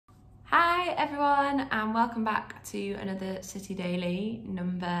Hi everyone, and welcome back to another City Daily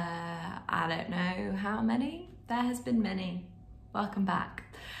number, I don't know how many, there has been many. Welcome back.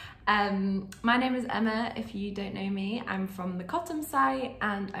 My name is Emma. If you don't know me, I'm from the Cottam site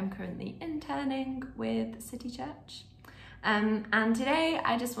and I'm currently interning with City Church. And today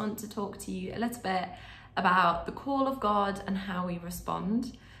I just want to talk to you a little bit about the call of God and how we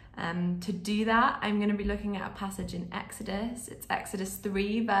respond. To do that, I'm going to be looking at a passage in Exodus. It's Exodus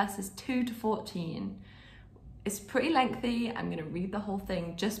 3 verses 2 to 14. It's pretty lengthy. I'm going to read the whole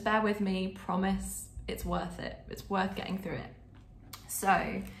thing. Just bear with me. Promise it's worth it. It's worth getting through it.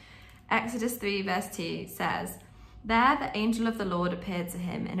 So, Exodus 3 verse 2 says, "There the angel of the Lord appeared to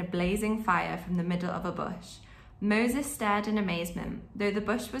him in a blazing fire from the middle of a bush. Moses stared in amazement. Though the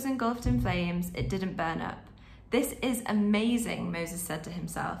bush was engulfed in flames, it didn't burn up. 'This is amazing,' Moses said to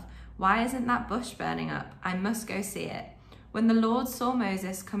himself. 'Why isn't that bush burning up? I must go see it.' When the Lord saw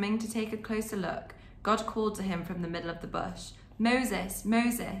Moses coming to take a closer look, God called to him from the middle of the bush, 'Moses,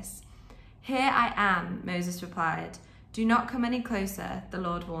 Moses.' 'Here I am,' Moses replied. 'Do not come any closer,' the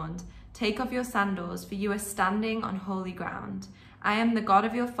Lord warned. 'Take off your sandals, for you are standing on holy ground. I am the God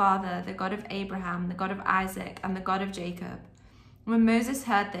of your father, the God of Abraham, the God of Isaac, and the God of Jacob.' When Moses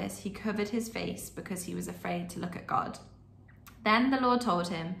heard this, he covered his face because he was afraid to look at God. Then the Lord told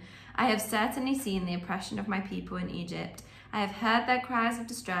him, 'I have certainly seen the oppression of my people in Egypt. I have heard their cries of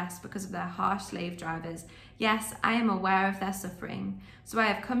distress because of their harsh slave drivers. Yes, I am aware of their suffering. So I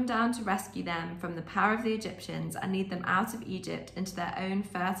have come down to rescue them from the power of the Egyptians and lead them out of Egypt into their own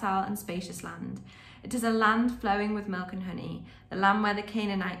fertile and spacious land. It is a land flowing with milk and honey, the land where the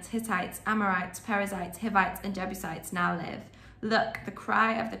Canaanites, Hittites, Amorites, Perizzites, Hivites, and Jebusites now live. Look, the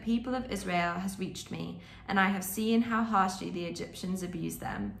cry of the people of Israel has reached me, and I have seen how harshly the Egyptians abuse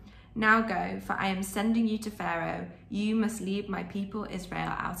them. Now go, for I am sending you to Pharaoh. You must lead my people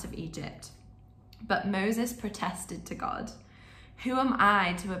Israel out of Egypt.' But Moses protested to God, 'Who am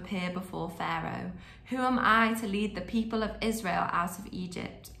I to appear before Pharaoh? Who am I to lead the people of Israel out of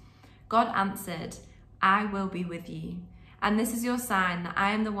Egypt?' God answered, 'I will be with you. And this is your sign that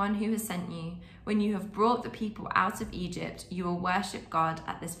I am the one who has sent you. When you have brought the people out of Egypt, you will worship God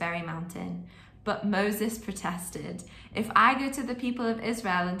at this very mountain.' But Moses protested, 'If I go to the people of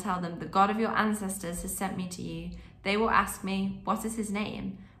Israel and tell them, the God of your ancestors has sent me to you, they will ask me, what is his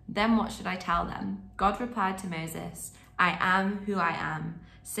name? Then what should I tell them?' God replied to Moses, 'I am who I am.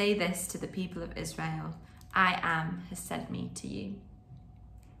 Say this to the people of Israel, I am has sent me to you.'"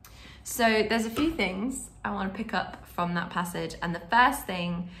 So there's a few things I want to pick up from that passage. And the first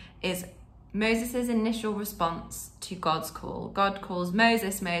thing is Moses' initial response to God's call. God calls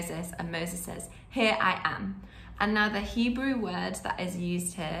Moses, Moses, and Moses says, "Here I am." And now the Hebrew word that is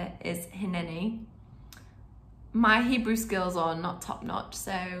used here is hineni. My Hebrew skills are not top notch,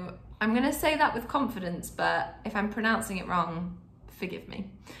 so I'm going to say that with confidence, but if I'm pronouncing it wrong, forgive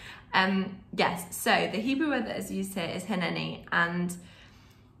me. Yes, so the Hebrew word that is used here is hineni, and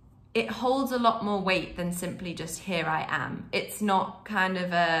it holds a lot more weight than simply just "here I am." It's not kind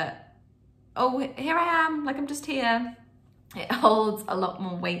of a, "Oh, here I am, like I'm just here." It holds a lot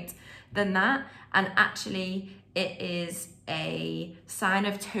more weight than that. And actually it is a sign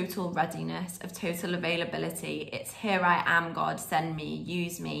of total readiness, of total availability. It's "Here I am, God, send me,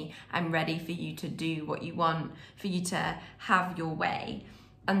 use me. I'm ready for you to do what you want, for you to have your way."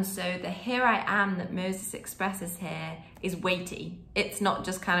 And so the "here I am" that Moses expresses here is weighty. It's not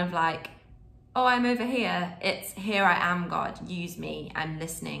just kind of like, "Oh, I'm over here." It's "Here I am, God, use me. I'm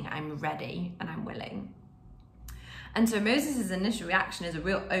listening, I'm ready, and I'm willing." And so Moses' initial reaction is a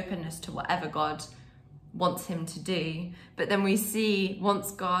real openness to whatever God wants him to do. But then we see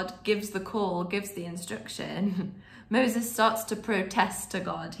once God gives the call, gives the instruction, Moses starts to protest to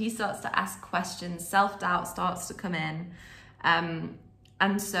God. He starts to ask questions, self-doubt starts to come in.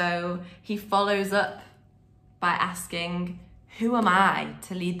 And so he follows up by asking, "Who am I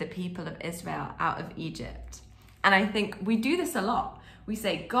to lead the people of Israel out of Egypt?" And I think we do this a lot. We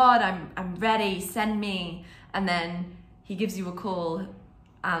say, "God, I'm ready, send me." And then he gives you a call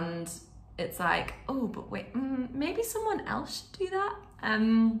and it's like, "Oh, but wait, maybe someone else should do that." I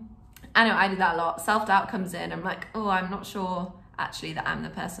know I do that a lot. Self-doubt comes in. I'm like, "Oh, I'm not sure actually that I'm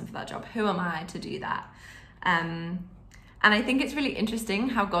the person for that job. Who am I to do that?" And I think it's really interesting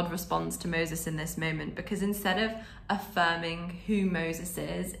how God responds to Moses in this moment, because instead of affirming who Moses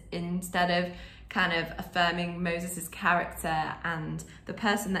is, instead of kind of affirming Moses' character and the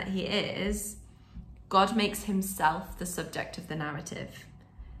person that he is, God makes himself the subject of the narrative.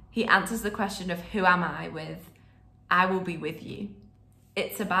 He answers the question of "Who am I?" with, "I will be with you."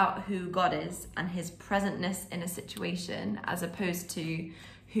 It's about who God is and his presentness in a situation, as opposed to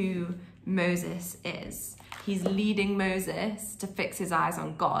who Moses is. He's leading Moses to fix his eyes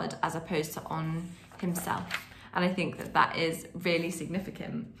on God as opposed to on himself. And I think that that is really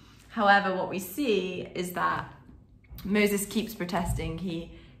significant. However, what we see is that Moses keeps protesting.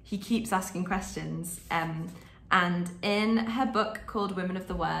 He keeps asking questions. And in her book called Women of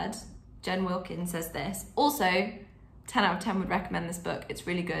the Word, Jen Wilkins says this. Also, 10 out of 10 would recommend this book. It's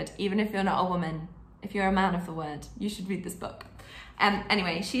really good. Even if you're not a woman, if you're a man of the word, you should read this book.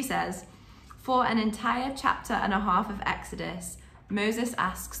 Anyway, she says, for an entire chapter and a half of Exodus, Moses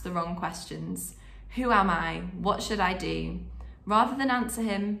asks the wrong questions. Who am I? What should I do? Rather than answer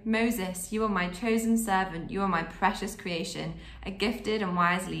him, Moses, you are my chosen servant. You are my precious creation, a gifted and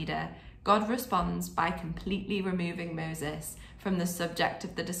wise leader. God responds by completely removing Moses from the subject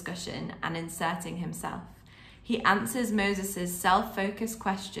of the discussion and inserting himself. He answers Moses' self-focused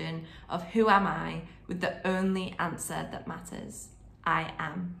question of who am I with the only answer that matters. I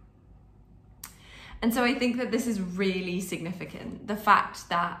am. And so I think that this is really significant. The fact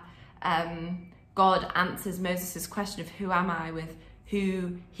that God answers Moses' question of who am I with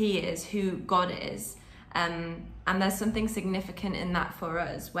who he is, who God is. And there's something significant in that for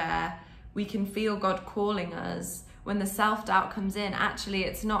us where we can feel God calling us. When the self-doubt comes in, actually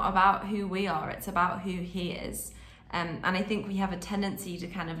it's not about who we are, it's about who he is. And I think we have a tendency to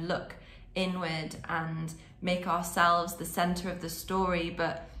kind of look inward and make ourselves the center of the story,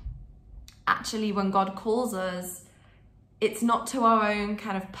 but actually when God calls us, it's not to our own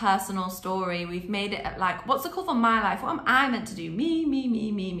kind of personal story. We've made it like, what's the call for my life? What am I meant to do? Me, me,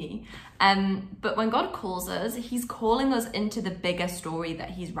 me, me, me. But when God calls us, he's calling us into the bigger story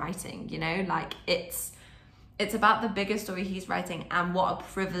that he's writing, you know, like it's about the bigger story he's writing, and what a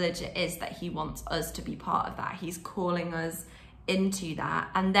privilege it is that he wants us to be part of that. He's calling us into that.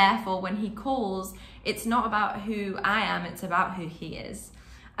 And therefore, when he calls, it's not about who I am, it's about who he is.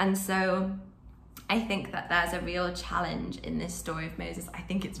 And so I think that there's a real challenge in this story of Moses. I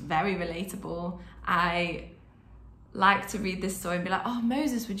think it's very relatable. I like to read this story and be like, oh,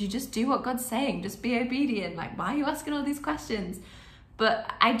 Moses, would you just do what God's saying? Just be obedient. Like, why are you asking all these questions?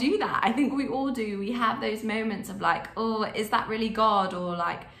 But I do that. I think we all do. We have those moments of like, oh, is that really God? Or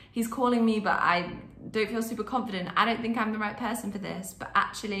like, he's calling me, but I don't feel super confident. I don't think I'm the right person for this. But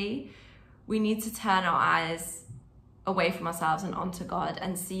actually, we need to turn our eyes away from ourselves and onto God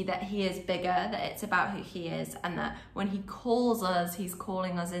and see that he is bigger, that it's about who he is, and that when he calls us, he's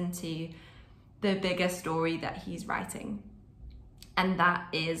calling us into the bigger story that he's writing. And that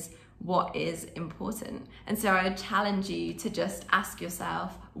is what is important. And so I would challenge you to just ask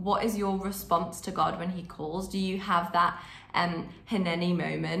yourself, what is your response to God when he calls? Do you have that Hineni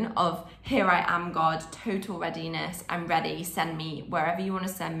moment of, here I am, God, total readiness, I'm ready, send me wherever you want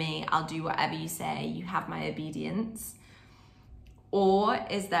to send me, I'll do whatever you say, you have my obedience? Or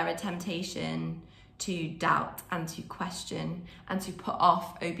is there a temptation to doubt and to question and to put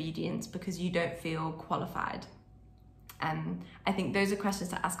off obedience because you don't feel qualified? I think those are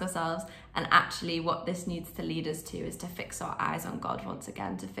questions to ask ourselves, and actually what this needs to lead us to is to fix our eyes on God once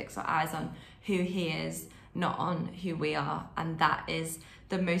again, to fix our eyes on who he is, not on who we are. And that is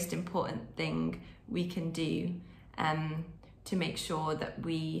the most important thing we can do to make sure that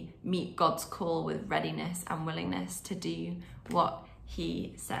we meet God's call with readiness and willingness to do what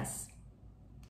he says.